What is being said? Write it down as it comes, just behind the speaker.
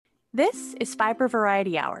This is Fiber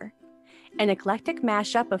Variety Hour, an eclectic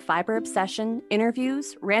mashup of fiber obsession,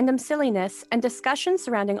 interviews, random silliness, and discussions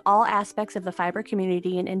surrounding all aspects of the fiber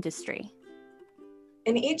community and industry.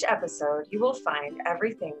 In each episode, you will find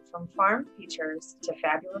everything from farm features to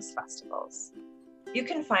fabulous festivals. You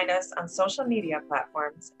can find us on social media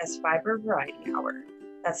platforms as Fiber Variety Hour.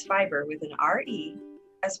 That's Fiber with an R-E,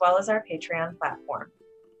 as well as our Patreon platform.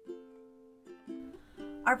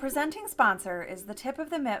 Our presenting sponsor is the Tip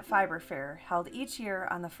of the Mitt Fiber Fair, held each year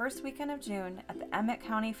on the first weekend of June at the Emmett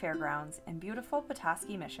County Fairgrounds in beautiful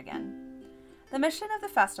Petoskey, Michigan. The mission of the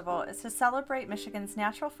festival is to celebrate Michigan's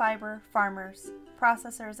natural fiber, farmers,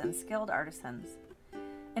 processors, and skilled artisans.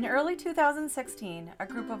 In early 2016, a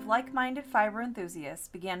group of like-minded fiber enthusiasts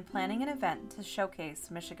began planning an event to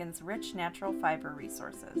showcase Michigan's rich natural fiber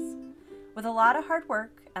resources. With a lot of hard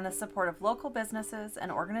work and the support of local businesses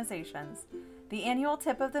and organizations, the annual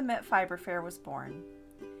Tip of the Mitt Fiber Fair was born.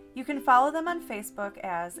 You can follow them on Facebook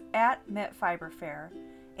as @MittFiberFair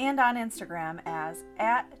and on Instagram as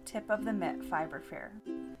 @TipOfTheMittFiberFair.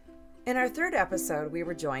 In our third episode, we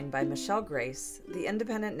were joined by Michelle Grace, the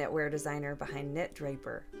independent knitwear designer behind Knit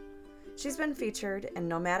Draper. She's been featured in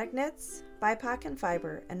Nomadic Knits, BIPOC and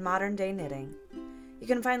Fiber, and Modern Day Knitting. You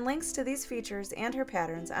can find links to these features and her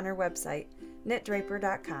patterns on her website,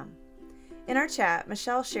 knitdraper.com. In our chat,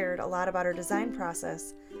 Michelle shared a lot about her design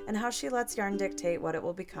process and how she lets yarn dictate what it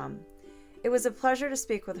will become. It was a pleasure to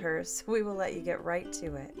speak with her, so we will let you get right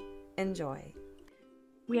to it. Enjoy.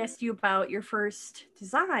 We asked you about your first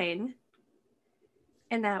design,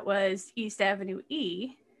 and that was East Avenue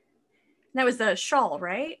E. And that was the shawl,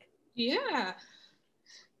 right? Yeah,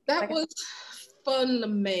 that was fun to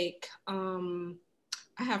make.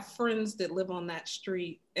 I have friends that live on that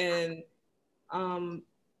street, and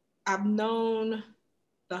I've known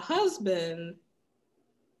the husband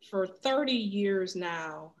for 30 years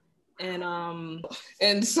now.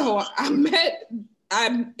 And so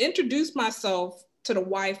I introduced myself to the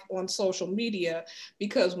wife on social media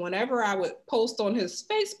because whenever I would post on his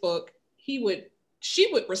Facebook, she would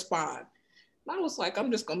respond. And I was like,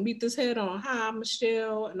 I'm just gonna meet this head on. Hi, I'm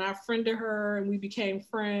Michelle. And I friended her and we became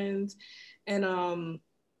friends. And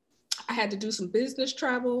I had to do some business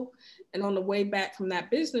travel. And on the way back from that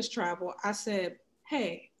business travel, I said,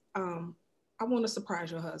 hey, I want to surprise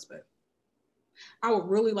your husband. I would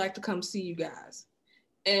really like to come see you guys.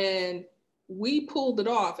 And we pulled it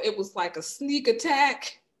off. It was like a sneak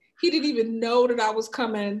attack. He didn't even know that I was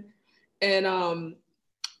coming. And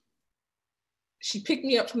she picked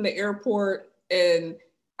me up from the airport and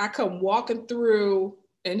I come walking through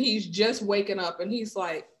and he's just waking up and he's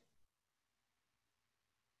like,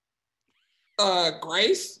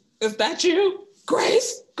 Grace, is that you?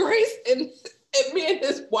 Grace? And me and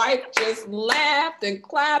his wife just laughed and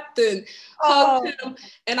clapped and hugged him.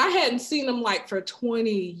 And I hadn't seen him like for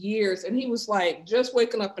 20 years. And he was like, just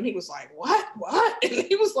waking up and he was like, what? And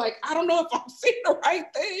he was like, I don't know if I'm seeing the right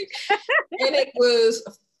thing. And it was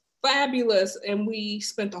fabulous. And we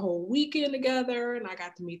spent the whole weekend together and I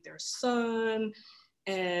got to meet their son.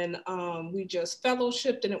 And we just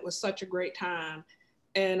fellowshipped and it was such a great time.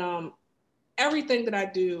 And everything that I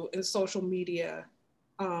do in social media,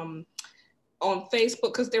 on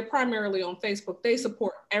Facebook, because they're primarily on Facebook, they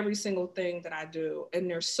support every single thing that I do and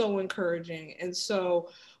they're so encouraging. And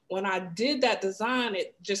so when I did that design,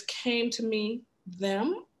 it just came to me,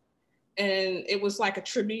 them, and it was like a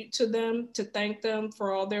tribute to them, to thank them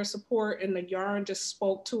for all their support, and the yarn just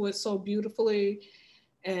spoke to it so beautifully.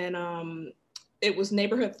 And it was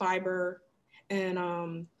neighborhood fiber, and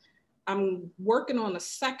I'm working on a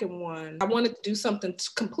second one. I wanted to do something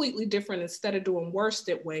completely different. Instead of doing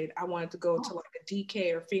worsted weight, I wanted to go to like a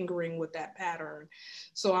DK or fingering with that pattern.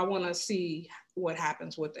 So I want to see what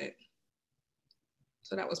happens with it.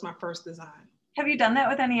 So that was my first design. Have you done that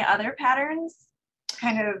with any other patterns?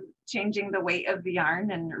 Kind of changing the weight of the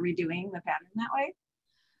yarn and redoing the pattern that way?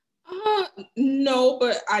 No,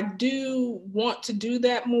 but I do want to do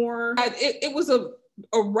that more. It was a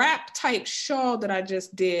wrap type shawl that I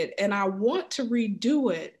just did, and I want to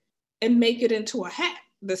redo it and make it into a hat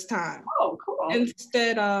this time. Oh, cool.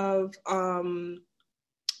 Instead of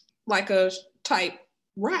like a type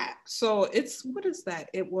wrap. So what is that?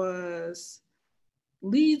 It was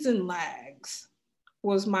Leads and Lags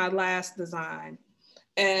was my last design.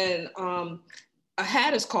 And a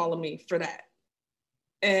hat is calling me for that.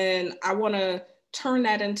 And I want to turn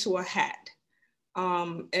that into a hat.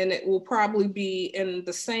 And it will probably be in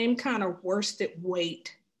the same kind of worsted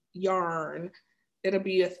weight yarn. It'll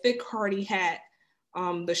be a thick, hardy hat.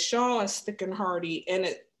 The shawl is thick and hardy, and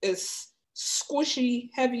it is squishy,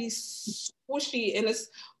 heavy, squishy, and it's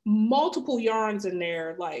multiple yarns in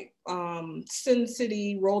there, like Sin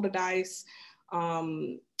City, Roll the Dice,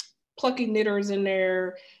 Plucky Knitters in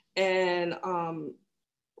there, and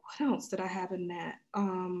what else did I have in that?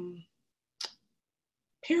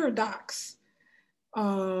 Paradox,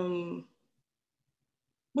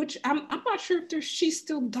 which I'm not sure if she's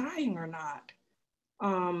still dying or not.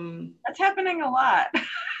 That's happening a lot.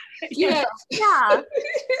 Yeah. Yeah.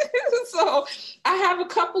 So I have a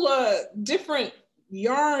couple of different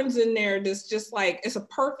yarns in there that's just like, it's a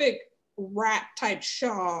perfect wrap type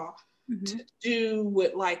shawl to do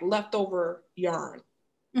with like leftover yarn.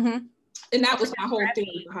 And that was my whole thing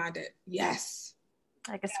behind it. Yes.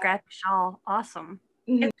 Like a scratch shawl. Awesome.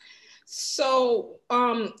 So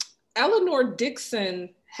Eleanor Dixon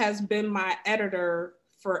has been my editor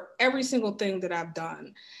for every single thing that I've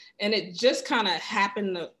done. And it just kind of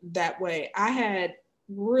happened that way. I had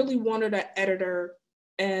really wanted an editor,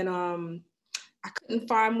 and I couldn't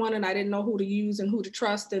find one, and I didn't know who to use and who to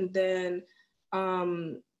trust. And then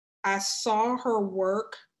I saw her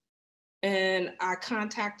work, and I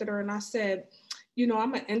contacted her, and I said, you know,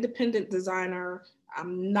 I'm an independent designer.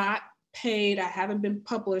 I'm not paid. I haven't been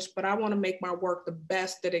published, but I want to make my work the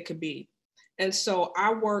best that it could be. And so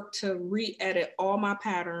I worked to re-edit all my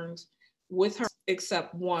patterns with her,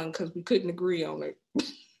 except one, because we couldn't agree on it.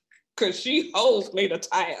 Because she holds me to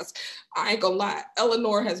task. I ain't gonna lie,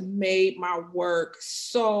 Eleanor has made my work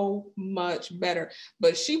so much better,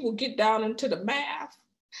 but she will get down into the math.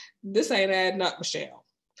 This ain't adding up, Michelle.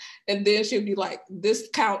 And then she'll be like, this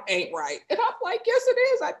count ain't right. And I'm like, yes, it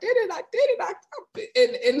is. I did it.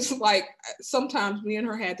 And it's like, sometimes me and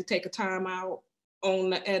her had to take a time out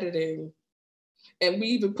on the editing. And we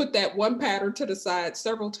even put that one pattern to the side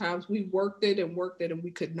several times. We worked it, and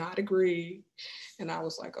we could not agree. And I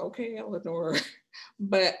was like, okay, Eleanor.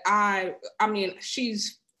 But I mean,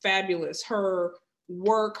 she's fabulous. Her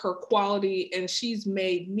work, her quality, and she's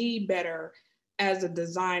made me better as a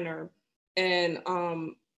designer. And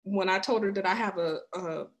when I told her that I have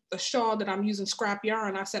a shawl that I'm using scrap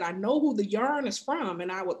yarn, I said, I know who the yarn is from,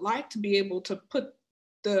 and I would like to be able to put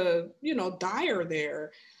the, you know, dyer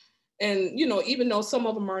there. And, you know, even though some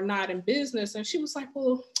of them are not in business. And she was like,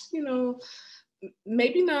 well, you know,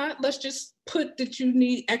 maybe not. Let's just put that you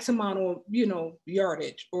need X amount of, you know,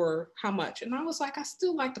 yardage or how much. And I was like, I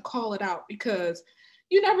still like to call it out, because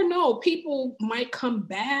you never know. People might come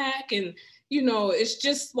back, and, you know, it's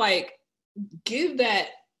just like, give that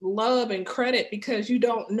love and credit, because you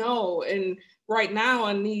don't know. And right now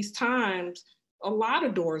in these times, a lot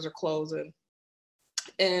of doors are closing.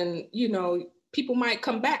 And, you know, people might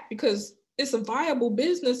come back because it's a viable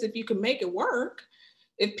business if you can make it work,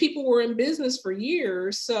 if people were in business for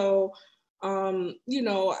years. So, you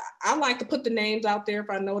know, I like to put the names out there if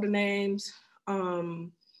I know the names.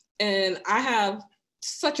 And I have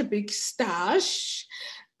such a big stash.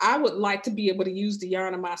 I would like to be able to use the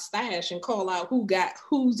yarn in my stash and call out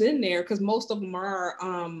who's in there, because most of them are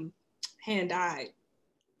hand dyed.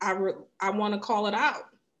 I want to call it out.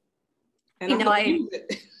 And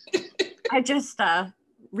I just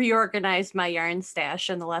reorganized my yarn stash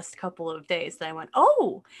in the last couple of days. And I went,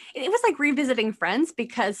 oh, it was like revisiting friends,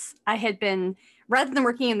 because I had been, rather than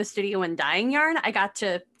working in the studio and dyeing yarn, I got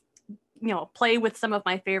to, you know, play with some of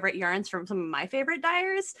my favorite yarns from some of my favorite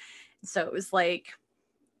dyers. So it was like,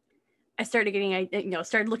 I started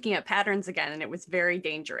started looking at patterns again, and it was very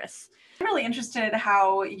dangerous. I'm really interested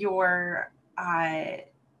how your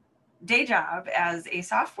day job as a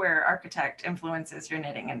software architect influences your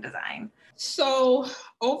knitting and design. So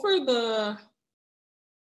over I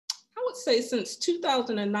would say since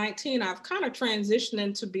 2019, I've kind of transitioned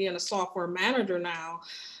into being a software manager now.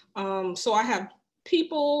 So I have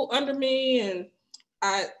people under me, and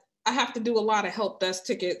I have to do a lot of help desk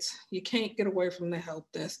tickets. You can't get away from the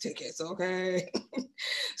help desk tickets, okay?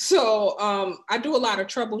 So I do a lot of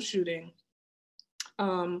troubleshooting.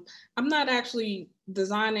 I'm not actually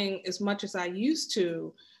designing as much as I used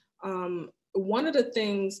to. One of the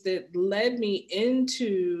things that led me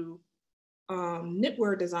into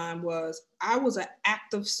knitwear design was I was an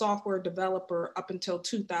active software developer up until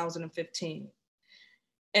 2015.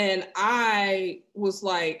 And I was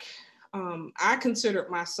like, I considered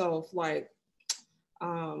myself like,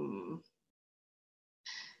 kind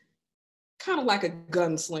of like a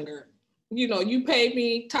gunslinger. You know, you pay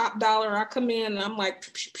me top dollar, I come in and I'm like,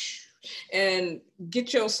 and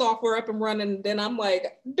get your software up and running. Then I'm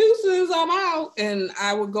like, deuces, I'm out. And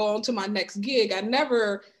I would go on to my next gig. I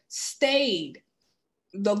never stayed.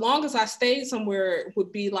 The longest I stayed somewhere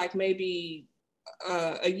would be like maybe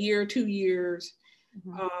a year, 2 years.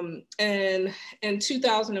 And in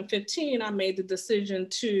 2015, I made the decision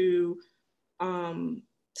to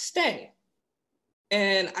stay.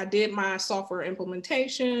 And I did my software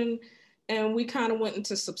implementation, and we kind of went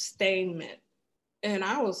into sustainment. And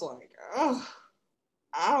I was like, oh,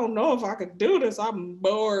 I don't know if I could do this. I'm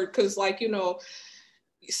bored. Because, like, you know,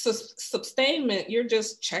 sustainment, you're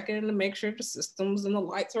just checking to make sure the systems and the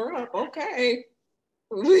lights are up. Okay.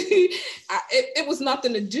 It was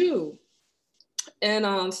nothing to do.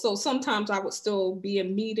 And so sometimes I would still be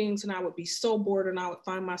in meetings and I would be so bored, and I would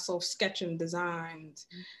find myself sketching designs.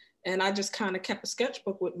 And I just kind of kept a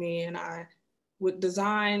sketchbook with me, and I would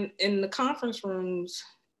design in the conference rooms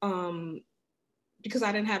because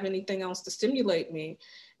I didn't have anything else to stimulate me.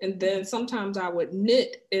 And then sometimes I would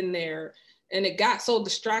knit in there, and it got so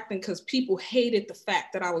distracting because people hated the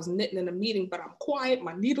fact that I was knitting in a meeting, but I'm quiet,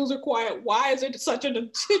 my needles are quiet. Why is it such an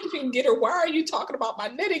attention getter? Why are you talking about my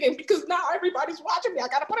knitting? And because now everybody's watching me, I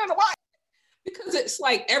gotta put on a watch. Because it's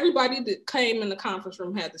like everybody that came in the conference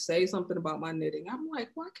room had to say something about my knitting. I'm like,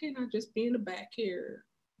 why can't I just be in the back here,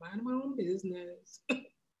 minding my own business,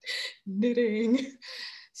 knitting?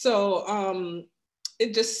 So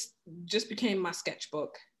it just became my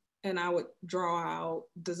sketchbook, and I would draw out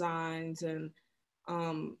designs, and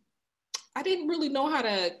I didn't really know how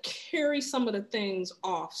to carry some of the things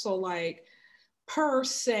off. So like Per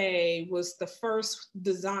Se was the first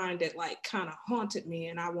design that like kind of haunted me,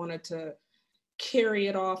 and I wanted to carry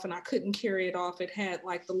it off, and I couldn't carry it off. It had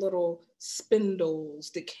like the little spindles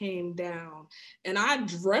that came down, and I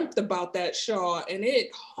dreamt about that shawl, and it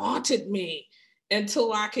haunted me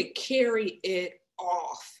until I could carry it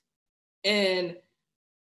off. And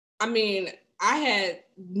I mean, I had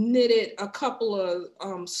knitted a couple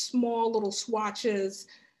of small little swatches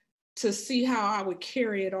to see how I would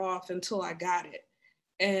carry it off until I got it.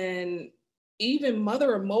 And even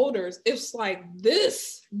Mother of Motors, it's like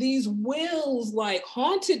these wheels like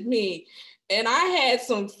haunted me. And I had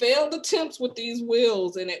some failed attempts with these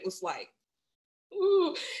wheels, and it was like,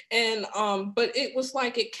 ooh. And but it was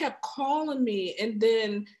like it kept calling me. And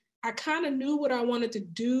then I kind of knew what I wanted to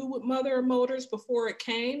do with Mother of Motors before the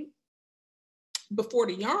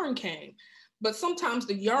yarn came. But sometimes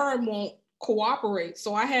the yarn won't cooperate.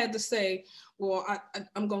 So I had to say, well,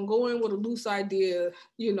 I'm gonna go in with a loose idea,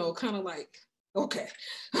 you know, kind of like, okay,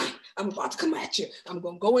 I'm about to come at you. I'm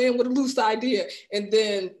gonna go in with a loose idea. And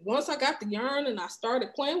then once I got the yarn and I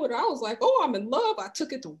started playing with it, I was like, oh, I'm in love. I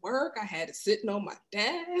took it to work. I had it sitting on my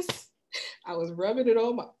desk. I was rubbing it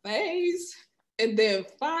on my face. And then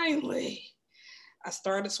finally, I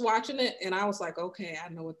started swatching it, and I was like, okay, I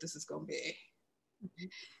know what this is gonna be.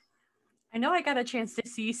 I know I got a chance to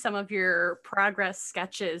see some of your progress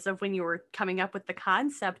sketches of when you were coming up with the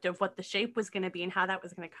concept of what the shape was going to be and how that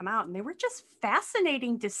was going to come out. And they were just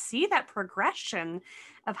fascinating to see that progression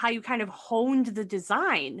of how you kind of honed the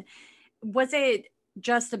design. Was it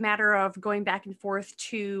just a matter of going back and forth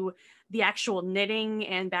to the actual knitting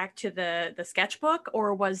and back to the sketchbook,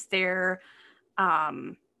 or was there,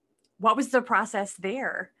 what was the process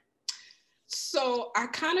there? So I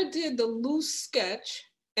kind of did the loose sketch,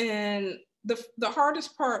 and the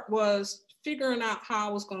hardest part was figuring out how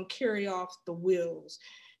I was going to carry off the wheels.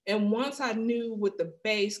 And once I knew what the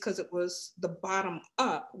base, because it was the bottom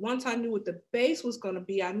up, once I knew what the base was going to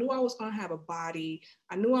be, I knew I was going to have a body.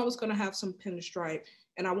 I knew I was going to have some pinstripe,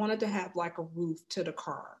 and I wanted to have like a roof to the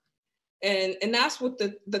car. And that's what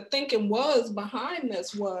the thinking was behind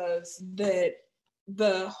this, was that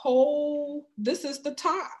this is the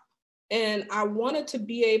top. And I wanted to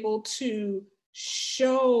be able to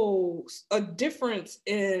show a difference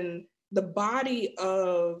in the body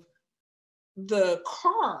of the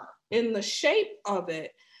car, in the shape of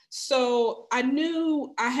it. So I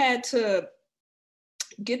knew I had to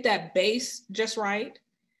get that base just right.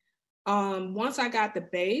 Once I got the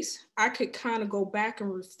base, I could kind of go back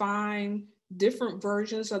and refine different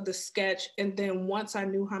versions of the sketch. And then once I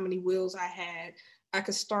knew how many wheels I had, I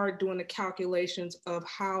could start doing the calculations of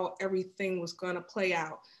how everything was going to play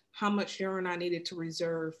out, how much yarn I needed to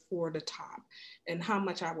reserve for the top, and how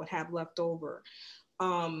much I would have left over.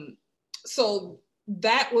 So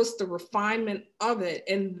that was the refinement of it.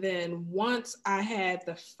 And then once I had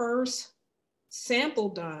the first sample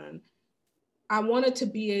done, I wanted to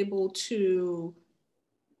be able to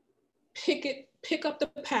pick up the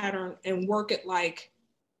pattern and work it like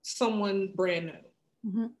someone brand new.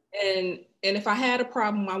 Mm-hmm. And if I had a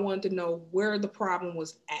problem, I wanted to know where the problem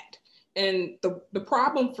was at. And the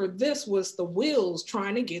problem for this was the wheels,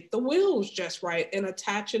 trying to get the wheels just right and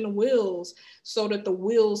attaching the wheels so that the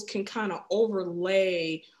wheels can kind of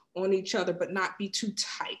overlay on each other, but not be too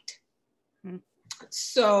tight. Mm-hmm.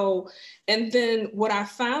 So, and then what I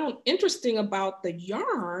found interesting about the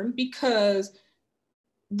yarn, because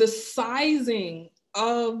the sizing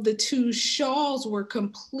of the two shawls were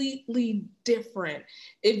completely different.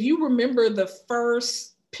 If you remember the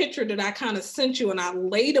first picture that I kind of sent you and I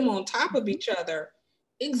laid them on top of each other,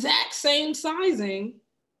 exact same sizing.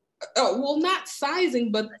 Well, not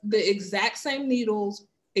sizing, but the exact same needles,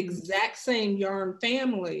 exact same yarn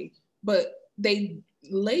family, but they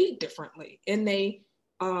laid differently, and they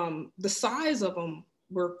the size of them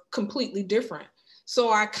were completely different.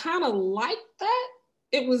 So I kind of liked that.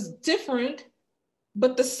 It was different,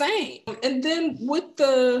 but the same. And then with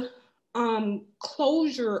the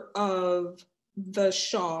closure of the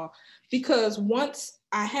shawl, because once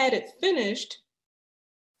I had it finished,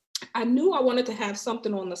 I knew I wanted to have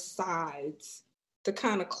something on the sides to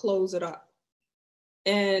kind of close it up.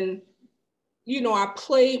 And, you know, I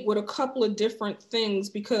played with a couple of different things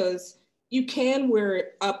because you can wear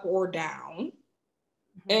it up or down.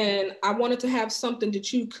 Mm-hmm. And I wanted to have something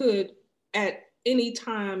that you could, at any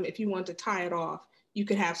time, if you want to tie it off, you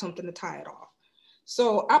could have something to tie it off.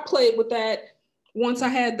 So I played with that. Once I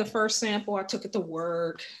had the first sample, I took it to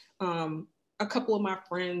work. A couple of my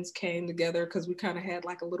friends came together because we kind of had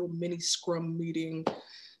like a little mini scrum meeting,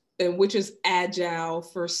 and which is agile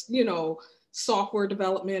for, you know, software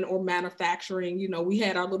development or manufacturing. You know, we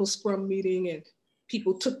had our little scrum meeting and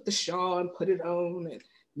people took the shawl and put it on and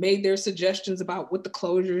made their suggestions about what the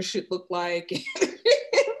closure should look like.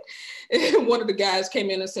 And one of the guys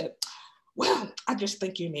came in and said, well, I just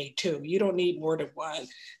think you need two. You don't need more than one.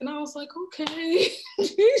 And I was like, okay.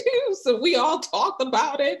 So we all talked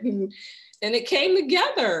about it and it came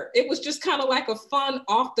together. It was just kind of like a fun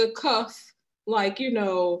off the cuff, like, you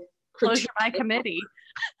know, closure by committee.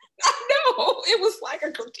 I know, it was like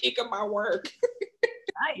a critique of my work.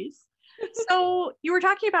 Nice. So you were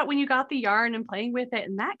talking about when you got the yarn and playing with it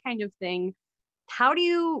and that kind of thing. How do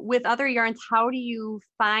you, with other yarns, how do you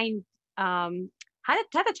find how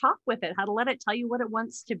to talk with it, how to let it tell you what it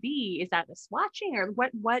wants to be? Is that a swatching, or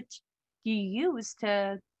what do you use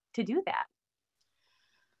to do that?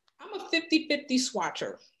 I'm a 50-50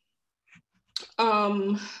 swatcher.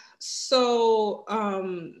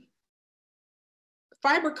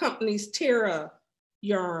 Fiber Company's Terra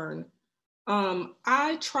yarn,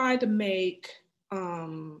 I tried to make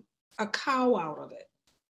a cow out of it,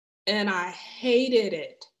 and I hated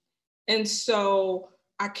it. And so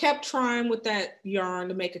I kept trying with that yarn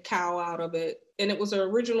to make a cow out of it, and it was an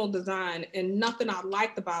original design, and nothing I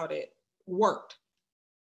liked about it worked.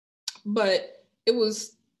 But it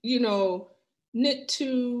was, you know, knit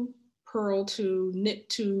two, purl two, knit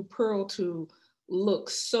two, purl two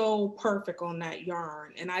looks so perfect on that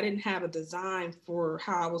yarn. And I didn't have a design for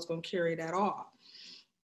how I was going to carry that off.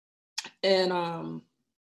 And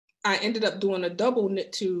I ended up doing a double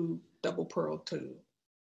knit two, double purl two,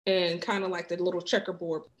 and kind of like the little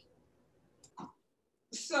checkerboard.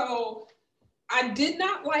 So I did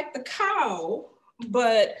not like the cow,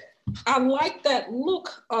 but I like that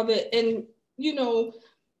look of it. And, you know,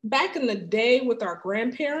 back in the day with our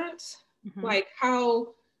grandparents, mm-hmm. like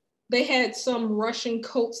how they had some Russian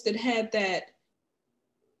coats that had that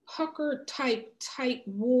pucker type tight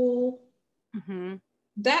wool. Mm-hmm.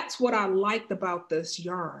 That's what I liked about this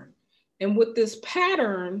yarn. And with this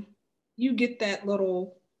pattern, you get that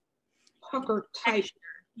little pucker type.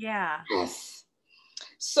 Yeah. Yes.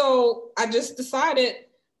 So I just decided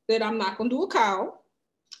that I'm not going to do a cow.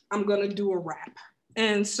 I'm going to do a wrap.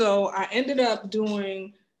 And so I ended up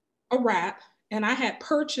doing a wrap, and I had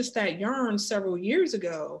purchased that yarn several years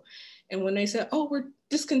ago. And when they said, oh, we're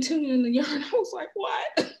discontinuing the yarn, I was like, what?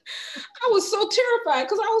 I was so terrified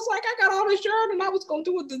because I was like, I got all this yarn and I was going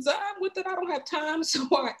to do a design with it. I don't have time. So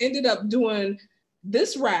I ended up doing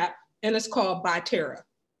this wrap, and it's called By Terra.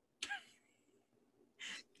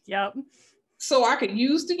 Yep. So I could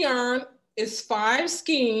use the yarn. It's 5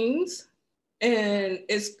 skeins, and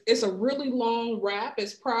it's a really long wrap.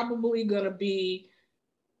 It's probably going to be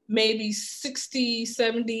maybe 60,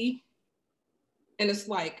 70. And it's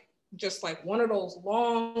like, just like one of those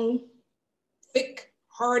long, thick,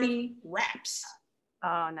 hardy wraps.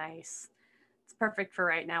 Oh, nice. It's perfect for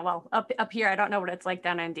right now. Well, up here, I don't know what it's like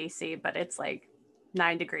down in DC, but it's like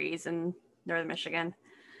 9 degrees in northern Michigan.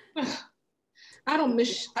 I don't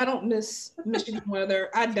miss Michigan weather.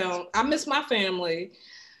 I don't. I miss my family.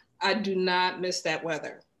 I do not miss that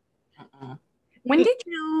weather. When did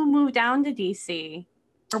you move down to DC?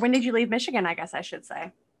 Or when did you leave Michigan, I guess I should say?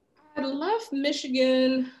 I left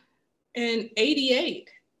Michigan in 88.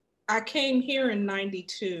 I came here in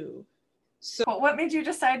 92. So what made you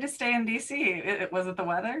decide to stay in DC? Was it the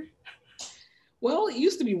weather? Well, it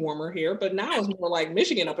used to be warmer here, but now it's more like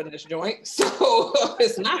Michigan up in this joint. So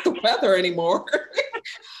it's not the weather anymore.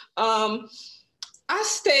 I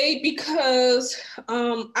stayed because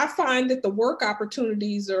I find that the work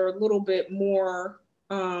opportunities are a little bit more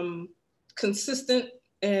consistent,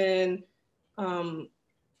 and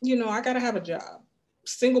I gotta have a job.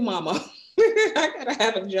 Single mama, I gotta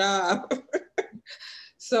have a job.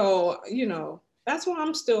 So that's why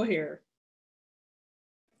I'm still here.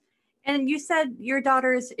 And you said your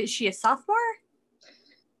daughter is she a sophomore?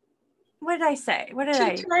 What did I say? What did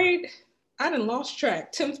 10th grade? I done lost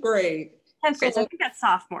track. 10th grade. 10th grade. So I think that's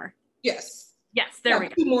sophomore. Yes. Yes, there we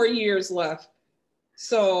go. 2 more years left.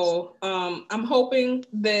 So I'm hoping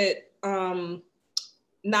that now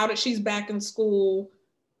that she's back in school,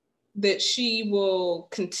 that she will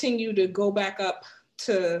continue to go back up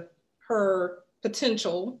to her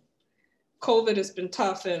potential. COVID has been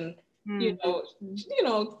tough, and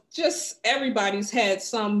just everybody's had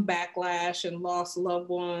some backlash and lost loved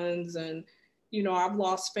ones, and I've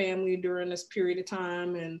lost family during this period of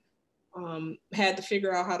time, and had to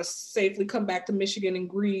figure out how to safely come back to Michigan and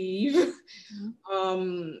grieve.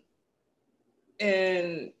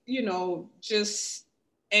 And just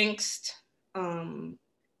angst,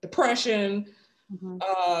 depression,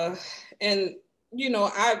 and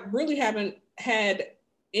I really haven't had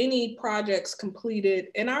any projects completed,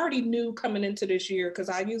 and I already knew coming into this year, because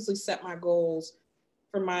I usually set my goals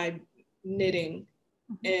for my knitting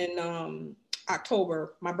in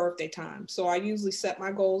October, my birthday time. So I usually set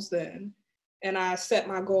my goals then, and I set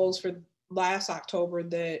my goals for last October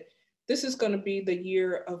that this is going to be the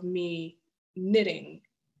year of me knitting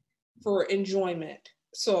for enjoyment.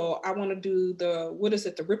 So I want to do the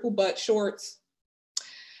Ripple Butt shorts.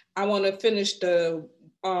 I want to finish the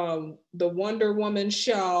Wonder Woman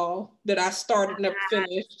shawl that I started, never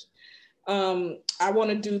finished. I want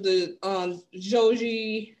to do the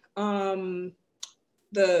Joji,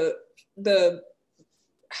 the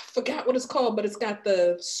I forgot what it's called, but it's got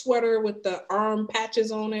the sweater with the arm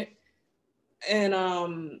patches on it.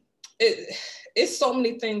 And it's so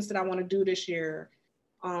many things that I want to do this year.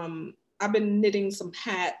 I've been knitting some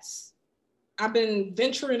hats. I've been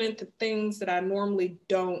venturing into things that I normally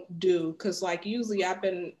don't do, because usually I've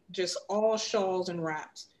been just all shawls and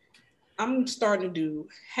wraps. I'm starting to do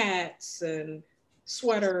hats and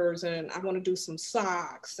sweaters, and I want to do some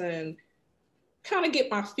socks and kind of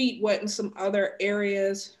get my feet wet in some other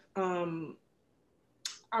areas. I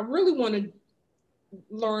really want to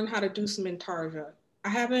learn how to do some intarsia. I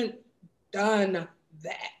haven't done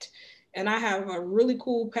that. And I have a really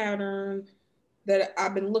cool pattern that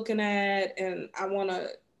I've been looking at, and I want to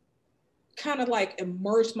kind of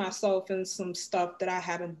immerse myself in some stuff that I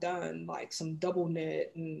haven't done, like some double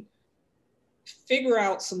knit, and figure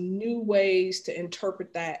out some new ways to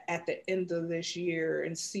interpret that at the end of this year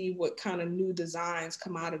and see what kind of new designs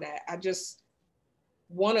come out of that. I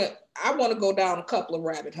want to go down a couple of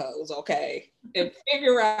rabbit holes, okay, and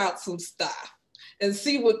figure out some stuff and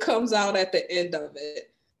see what comes out at the end of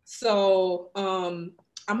it. So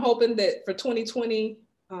I'm hoping that for 2020,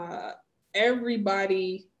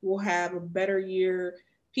 everybody will have a better year.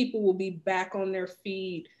 People will be back on their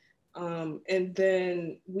feet. And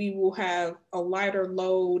then we will have a lighter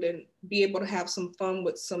load and be able to have some fun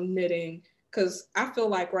with some knitting. Because I feel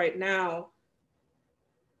like right now,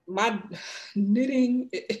 my knitting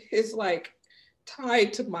is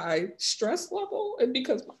tied to my stress level. And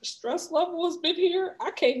because my stress level has been here,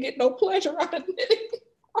 I can't get no pleasure out of knitting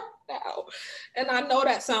now. And I know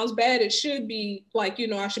that sounds bad. It should be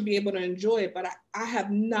I should be able to enjoy it, but I have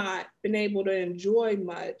not been able to enjoy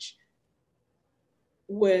much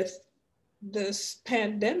with this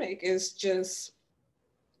pandemic. Is just,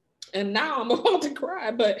 and now I'm about to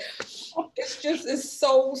cry, but it's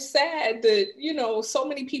so sad that so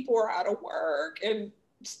many people are out of work, and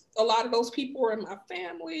a lot of those people are in my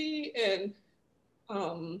family, and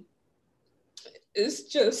it's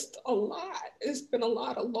just a lot. It's been a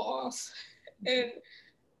lot of loss. And,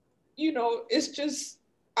 it's just,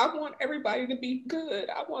 I want everybody to be good.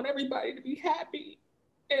 I want everybody to be happy.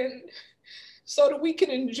 And so that we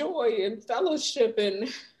can enjoy and fellowship and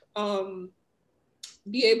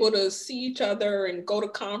be able to see each other and go to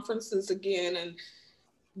conferences again and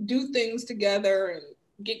do things together and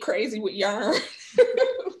get crazy with yarn.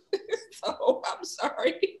 So I'm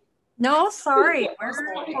sorry. No, sorry. We're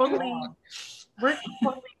totally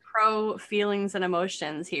pro feelings and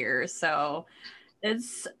emotions here. So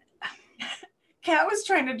it's Kat was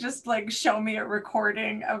trying to just show me a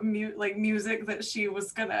recording of music that she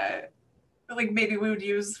was gonna like maybe we would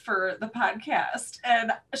use for the podcast.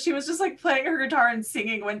 And she was just like playing her guitar and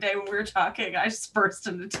singing one day when we were talking. I just burst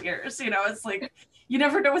into tears. You know, it's like, you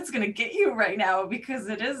never know what's going to get you right now because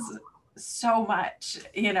it is so much,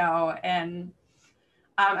 you know, and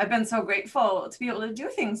I've been so grateful to be able to do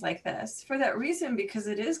things like this for that reason, because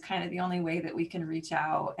it is kind of the only way that we can reach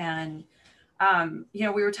out. And, you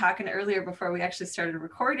know, we were talking earlier before we actually started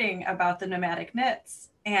recording about the Nomadic Knits,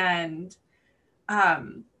 and,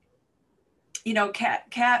 you know,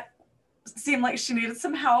 Kat seemed like she needed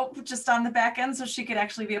some help just on the back end so she could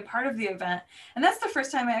actually be a part of the event. And that's the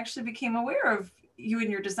first time I actually became aware of you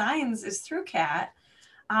and your designs is through Kat.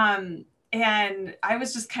 And I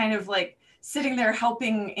was just kind of like sitting there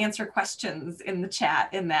helping answer questions in the chat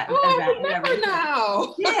in that event. I remember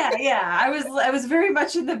now. Yeah. I was very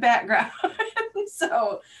much in the background.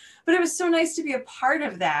 So, but it was so nice to be a part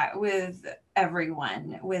of that with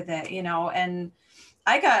everyone with it, you know, and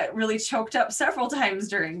I got really choked up several times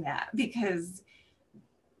during that because,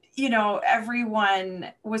 you know,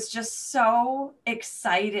 everyone was just so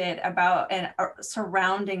excited about and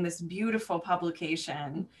surrounding this beautiful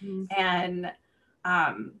publication. Mm-hmm. And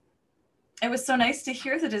it was so nice to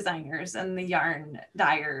hear the designers and the yarn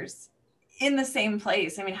dyers in the same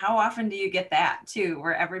place. I mean, how often do you get that too,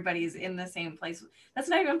 where everybody's in the same place? That's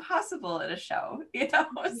not even possible at a show, you know?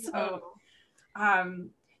 So,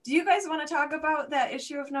 do you guys want to talk about that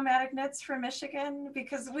issue of Nomadic Knits for Michigan?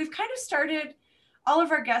 Because we've kind of started all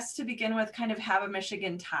of our guests to begin with kind of have a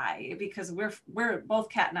Michigan tie, because we're both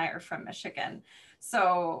Kat and I are from Michigan.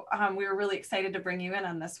 So we were really excited to bring you in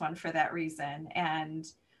on this one for that reason. And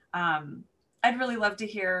I'd really love to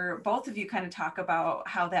hear both of you kind of talk about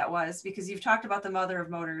how that was, because you've talked about the Mother of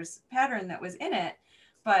Motors pattern that was in it,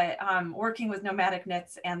 but working with Nomadic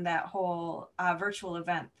Knits and that whole virtual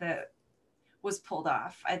event that was pulled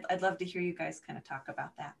off. I'd love to hear you guys kind of talk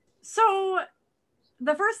about that. So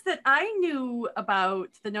the first that I knew about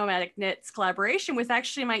the Nomadic Knits collaboration was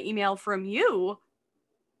actually my email from you,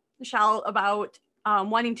 Michelle, about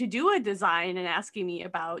wanting to do a design and asking me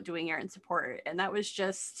about doing yarn support. And that was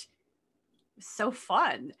just so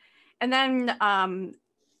fun. And then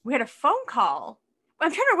we had a phone call.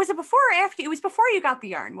 I'm trying to remember, was it before or after? It was before you got the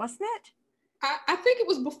yarn, wasn't it? I think it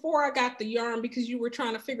was before I got the yarn, because you were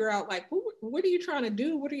trying to figure out like, what are you trying to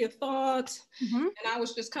do? What are your thoughts? Mm-hmm. And I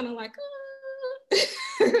was just kind of like,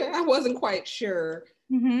 I wasn't quite sure.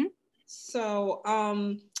 Mm-hmm. So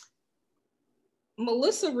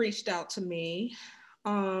Melissa reached out to me.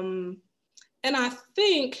 And I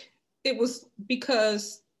think it was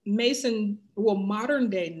because modern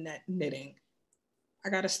day knitting, I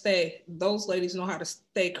got to stay. Those ladies know how to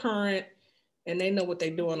stay current. And they know what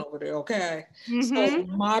they're doing over there, okay? Mm-hmm. So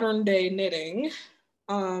modern day knitting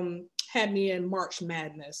had me in March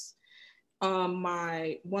Madness.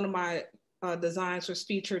 One of my designs was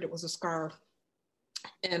featured. It was a scarf.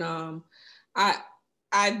 And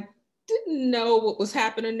I didn't know what was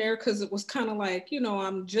happening there, because it was kind of like, you know,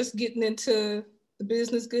 I'm just getting into the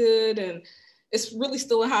business good and it's really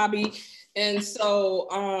still a hobby. And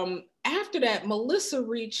so after that, Melissa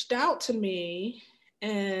reached out to me,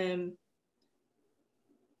 and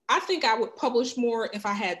I think I would publish more if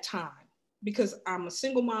I had time, because I'm a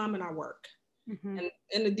single mom and I work. Mm-hmm. And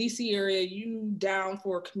in the DC area, you down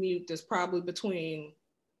for a commute that's probably between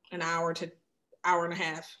an hour to hour and a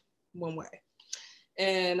half one way.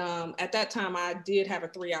 And at that time, I did have a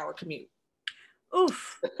 3-hour commute.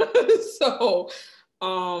 Oof. So,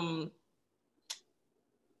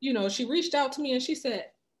 you know, she reached out to me and she said,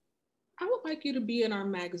 I would like you to be in our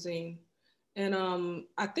magazine. And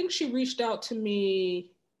I think she reached out to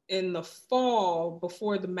me in the fall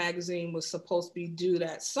before the magazine was supposed to be due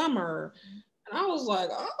that summer. And I was like,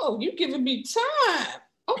 oh, you're giving me time.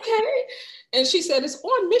 Okay. And she said, it's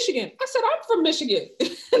on Michigan. I said, I'm from Michigan.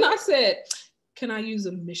 And I said, can I use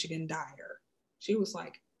a Michigan dyer? She was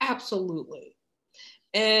like, absolutely.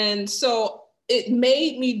 And so it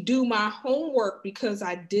made me do my homework, because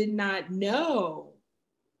I did not know.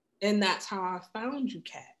 And that's how I found you,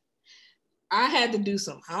 Kat. I had to do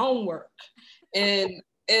some homework. And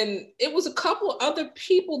it was a couple other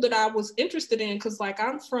people that I was interested in, because like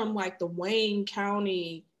I'm from like the Wayne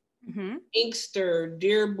County, mm-hmm. Inkster,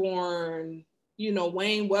 Dearborn, you know,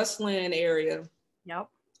 Wayne Westland area. Yep.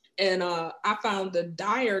 And I found the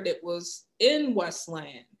dyer that was in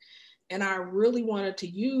Westland, and I really wanted to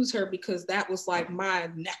use her because that was like my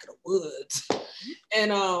neck of the woods.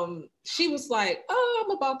 And she was like, oh,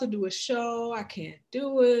 I'm about to do a show. I can't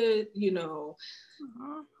do it, you know.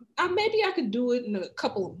 Maybe I could do it in a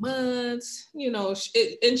couple of months, you know.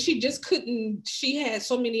 And she just couldn't. She had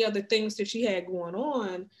so many other things that she had going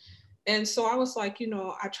on. And so I was like,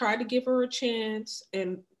 I tried to give her a chance,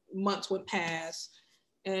 and months would pass.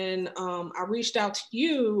 And I reached out to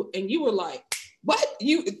you, and you were like, what?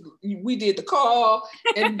 We did the call.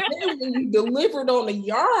 And then when you delivered on the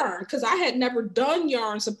yarn, because I had never done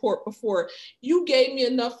yarn support before, you gave me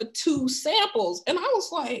enough for 2 samples. And I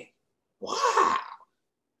was like, wow,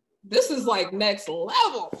 this is like next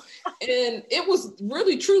level. And it was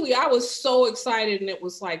really, truly, I was so excited, and it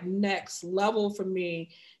was like next level for me.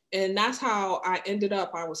 And that's how I ended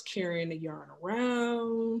up. I was carrying the yarn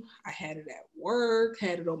around. I had it at work,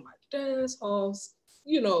 had it on my desk, all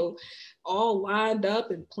lined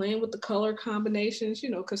up and playing with the color combinations,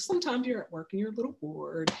 because sometimes you're at work and you're a little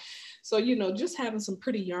bored. So, just having some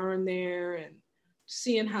pretty yarn there and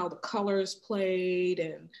seeing how the colors played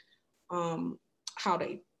and how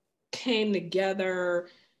they came together.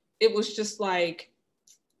 It was just like,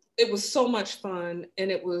 it was so much fun.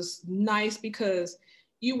 And it was nice because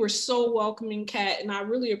you were so welcoming, Kat, and I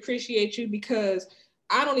really appreciate you, because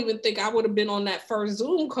I don't even think I would have been on that first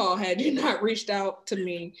Zoom call had you not reached out to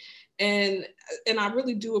me. And I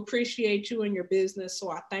really do appreciate you and your business,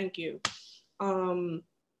 so I thank you.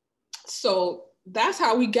 So that's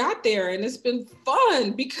how we got there, and it's been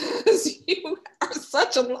fun because you are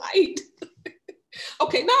such a light.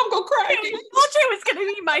 Okay, now I'm gonna cry. I told you it was gonna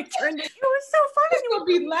be my turn. It was so fun. It's gonna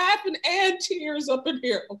be laughing and tears up in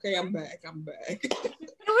here. Okay, I'm back. It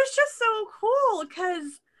was just so cool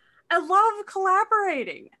because I love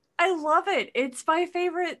collaborating. I love it. It's my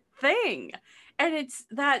favorite thing. And it's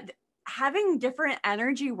that having different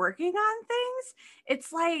energy working on things,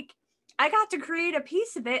 it's like I got to create a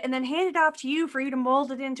piece of it and then hand it off to you for you to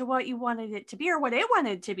mold it into what you wanted it to be or what it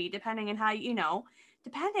wanted to be, depending on how,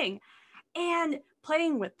 depending. And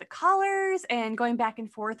playing with the colors and going back and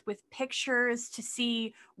forth with pictures to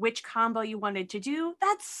see which combo you wanted to do.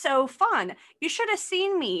 That's so fun. You should have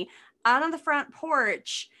seen me out on the front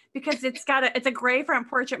porch, because it's a gray front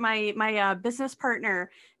porch at my business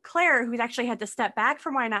partner, Claire, who's actually had to step back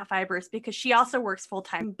from Why Not Fibers because she also works full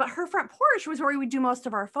time. But her front porch was where we would do most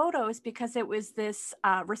of our photos because it was this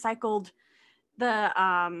recycled,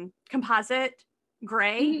 the composite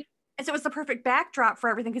gray. Mm-hmm. And so it was the perfect backdrop for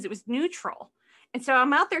everything because it was neutral. And so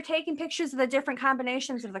I'm out there taking pictures of the different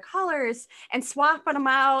combinations of the colors and swapping them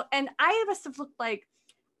out. And I must have looked like,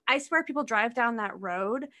 I swear people drive down that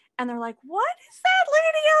road and they're like, what is that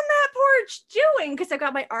lady on that porch doing? Because I've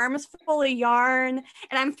got my arms full of yarn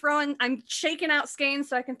and I'm shaking out skeins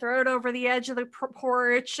so I can throw it over the edge of the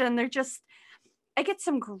porch. And I get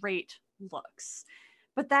some great looks.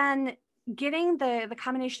 But then getting the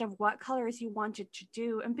combination of what colors you wanted to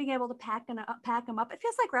do and being able to pack them up, it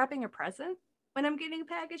feels like wrapping a present when I'm getting a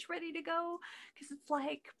package ready to go. Because it's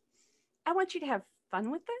like, I want you to have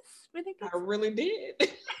fun with this. I really did.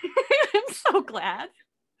 I'm so glad.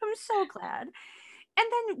 And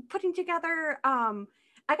then putting together, I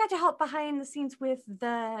got to help behind the scenes with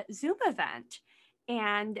the Zoom event.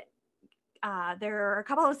 And there are a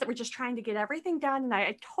couple of us that were just trying to get everything done. And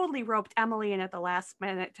I totally roped Emily in at the last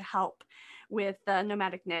minute to help with the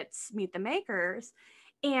Nomadic Knits Meet the Makers.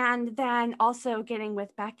 And then also getting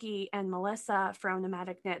with Becky and Melissa from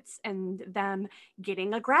Nomadic Knits and them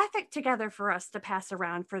getting a graphic together for us to pass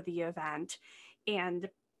around for the event. And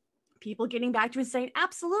people getting back to us saying,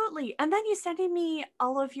 absolutely. And then you sending me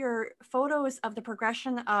all of your photos of the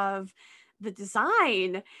progression of the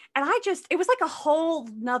design. And it was like a whole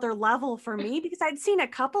nother level for me because I'd seen a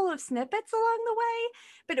couple of snippets along the way,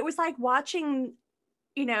 but it was like watching,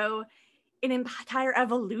 an entire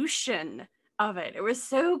evolution of it. It was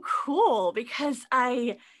so cool because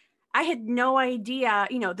I had no idea,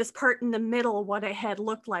 this part in the middle, what it had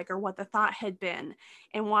looked like or what the thought had been,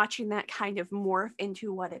 and watching that kind of morph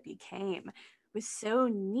into what it became was so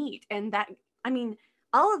neat. And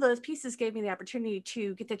all of those pieces gave me the opportunity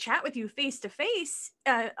to get to chat with you face to face,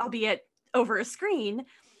 albeit over a screen,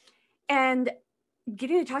 and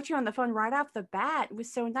getting to talk to you on the phone right off the bat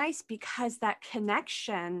was so nice because that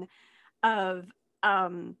connection of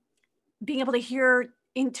being able to hear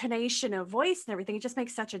intonation of voice and everything, it just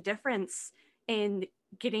makes such a difference in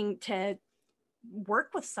getting to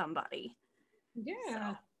work with somebody.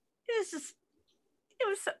 Yeah. So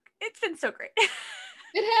it's been so great.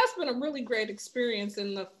 It has been a really great experience.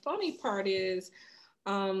 And the funny part is,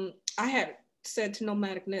 I had said to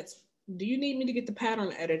Nomadic Knits, do you need me to get the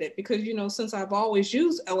pattern edited? Because, since I've always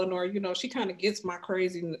used Eleanor, she kind of gets my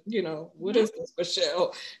crazy, what is this,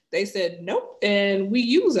 Michelle? They said, nope. And we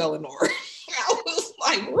use Eleanor. I was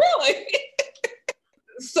like, really?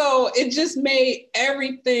 So it just made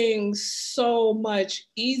everything so much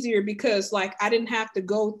easier because like I didn't have to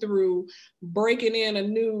go through breaking in a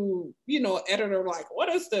new, editor, like, what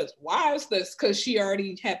is this? Why is this? Because she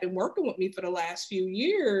already had been working with me for the last few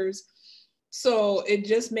years. So it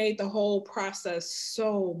just made the whole process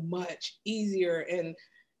so much easier. And,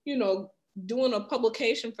 doing a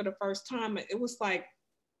publication for the first time, it was like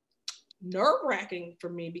nerve-wracking for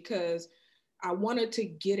me because I wanted to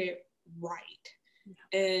get it right.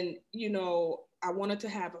 And, I wanted to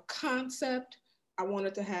have a concept. I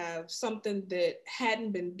wanted to have something that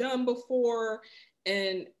hadn't been done before.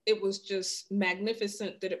 And it was just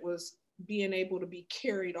magnificent that it was being able to be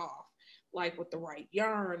carried off, like with the right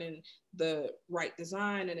yarn and the right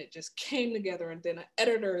design. And it just came together. And then an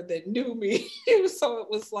editor that knew me. So it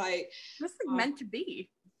was like, this is meant to be.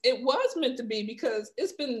 It was meant to be because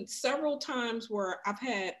it's been several times where I've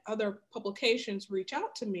had other publications reach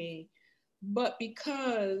out to me, but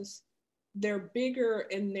because they're bigger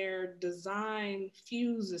and their design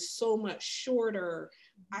fuse is so much shorter,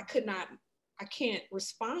 I can't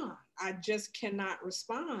respond. I just cannot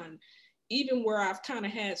respond. Even where I've kind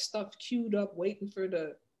of had stuff queued up waiting for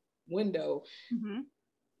the window,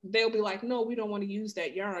 they'll be like, no, we don't want to use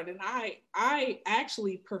that yarn. And I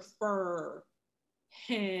actually prefer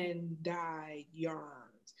hand dyed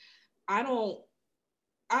yarns. I don't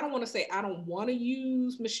want to say I don't want to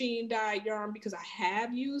use machine dyed yarn because I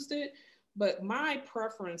have used it, but my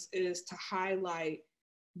preference is to highlight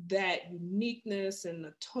that uniqueness and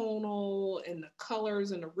the tonal and the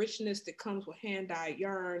colors and the richness that comes with hand dyed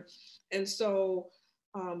yarn. And so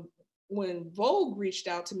when Vogue reached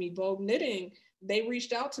out to me, Vogue Knitting, they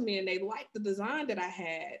reached out to me and they liked the design that I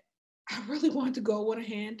had. I really wanted to go with a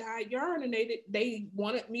hand dyed yarn, and they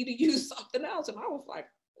wanted me to use something else. And I was like,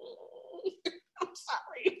 I'm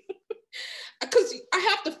sorry. Because I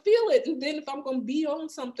have to feel it. And then if I'm going to be on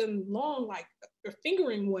something long, like a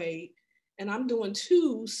fingering weight, and I'm doing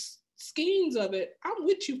 2 skeins of it, I'm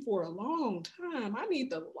with you for a long time. I need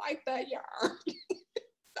to like that yarn.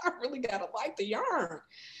 I really got to like the yarn.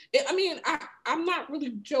 I'm not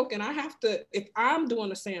really joking. I have to, if I'm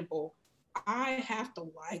doing a sample, I have to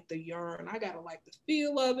like the yarn. I got to like the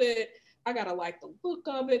feel of it. I got to like the look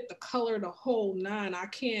of it, the color, the whole nine. I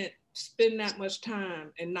can't spend that much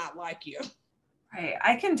time and not like you. Right.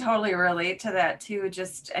 I can totally relate to that too.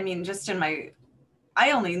 Just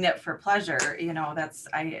I only knit for pleasure,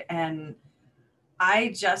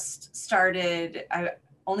 I just started,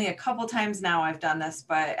 only a couple times now I've done this,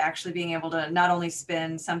 but actually being able to not only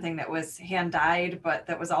spin something that was hand dyed, but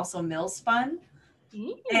that was also mill spun.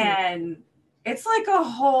 And it's like a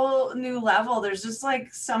whole new level. There's just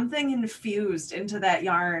like something infused into that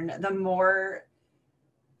yarn, the more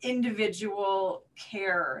individual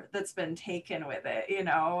care that's been taken with it,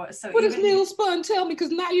 So what is mill spun? Tell me,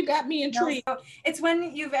 because now you got me intrigued. So it's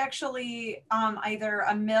when you've actually either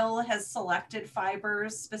a mill has selected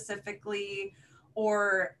fibers specifically,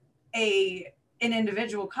 or an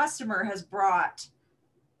individual customer has brought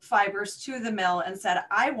fibers to the mill and said,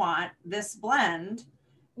 I want this blend,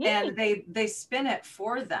 and they spin it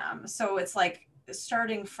for them. So it's like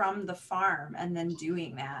starting from the farm and then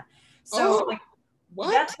doing that. So what?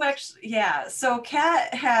 That's actually, yeah. So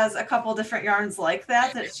Kat has a couple different yarns like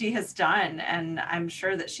that she has done, and I'm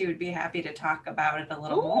sure that she would be happy to talk about it a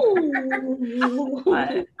little more.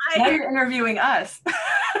 But now you're interviewing us.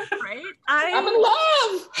 Right? I'm in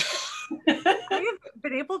love. I've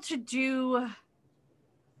been able to do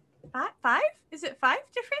 5? Is it 5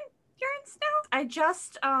 different yarns now? I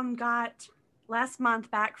just got last month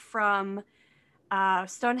back from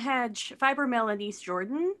Stonehenge Fiber Mill in East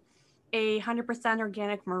Jordan, a 100%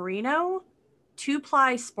 organic merino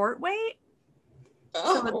 2-ply sport weight.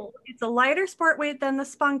 So it's a lighter sport weight than the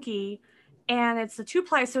spunky, and it's a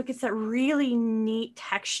 2-ply, so it gets that really neat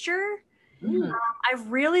texture.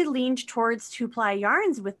 I've really leaned towards 2-ply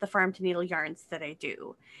yarns with the farm to needle yarns that I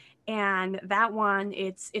do. And that one,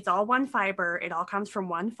 it's all one fiber. It all comes from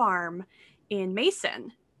one farm in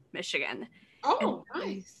Mason, Michigan.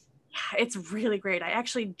 Nice. Yeah, it's really great. I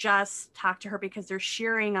actually just talked to her because they're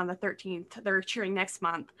shearing on the 13th. They're shearing next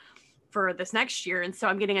month for this next year. And so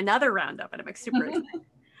I'm getting another round of it. I'm super excited.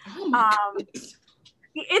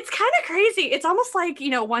 It's kind of crazy. It's almost like,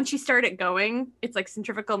 once you start it going, it's like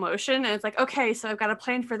centrifugal motion. And it's like, okay, so I've got a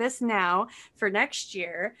plan for this now for next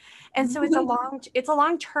year. And so it's a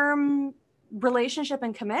long-term relationship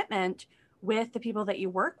and commitment with the people that you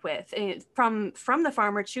work with, from the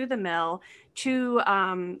farmer to the mill to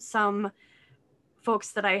some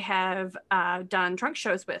folks that I have done trunk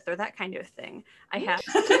shows with or that kind of thing. I have.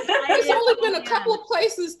 There's only been a couple of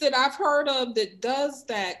places that I've heard of that does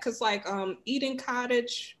that, because like Eden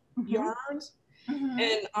Cottage Yarns,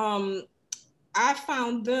 and I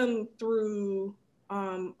found them through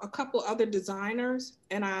a couple other designers,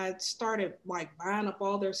 and I started like buying up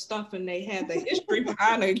all their stuff, and they had the history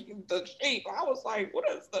behind the sheep. I was like, what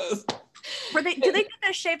is this? Do they do the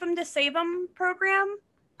Shave Them to Save Them program?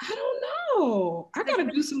 I don't know. I gotta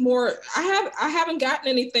do some more. I haven't gotten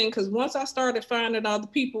anything, because once I started finding other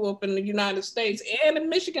people up in the United States and in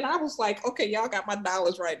Michigan, I was like, okay, y'all got my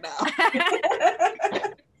dollars right now.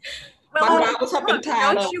 Well, my dollars have been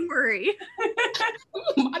tied up. Don't you worry.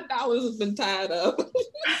 My dollars have been tied up.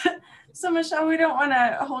 So Michelle, we don't want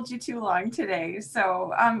to hold you too long today.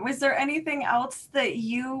 So was there anything else that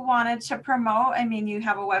you wanted to promote? I mean, you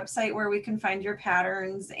have a website where we can find your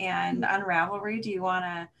patterns, and on Ravelry, do you want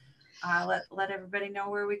to let everybody know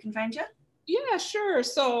where we can find you? Yeah, sure.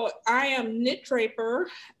 So I am Knit Draper,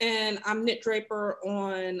 and I'm Knit Draper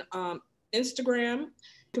on Instagram. You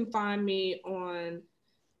can find me on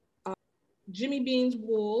Jimmy Beans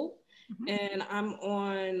Wool, and I'm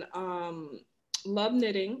on Love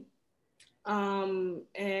Knitting, and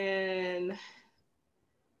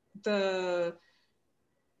the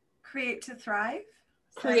Create to Thrive.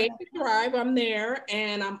 I'm there,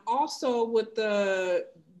 and I'm also with the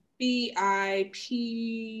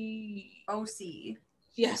BIPOC.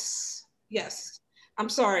 Yes. I'm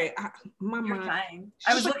sorry. You're fine.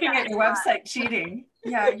 I was looking at your website cheating.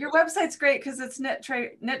 Yeah, your website's great because it's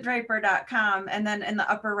knitdraper.com, and then in the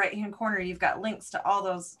upper right-hand corner, you've got links to all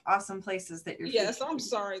those awesome places that you're Yes, I'm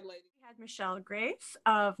sorry, lady. We had Michelle Grace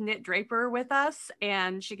of Knit Draper with us,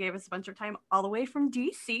 and she gave us a bunch of time all the way from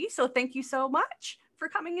DC. So thank you so much for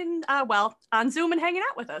coming in, on Zoom and hanging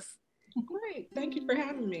out with us. Great. Thank you for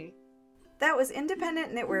having me. That was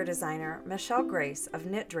independent knitwear designer Michelle Grace of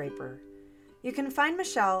Knit Draper. You can find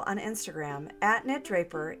Michelle on Instagram at Knit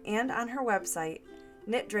Draper and on her website,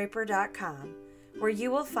 knitdraper.com, where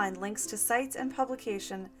you will find links to sites and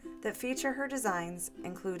publication that feature her designs,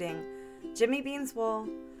 including Jimmy Beans Wool,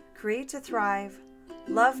 Create to Thrive,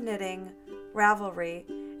 Love Knitting, Ravelry,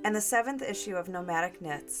 and the 7th issue of Nomadic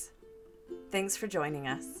Knits. Thanks for joining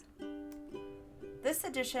us. This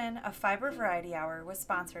edition of Fiber Variety Hour was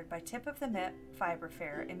sponsored by Tip of the Mitt Fiber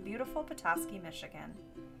Fair in beautiful Petoskey, Michigan.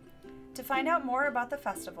 To find out more about the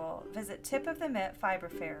festival, visit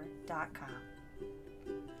tipofthemittfiberfair.com.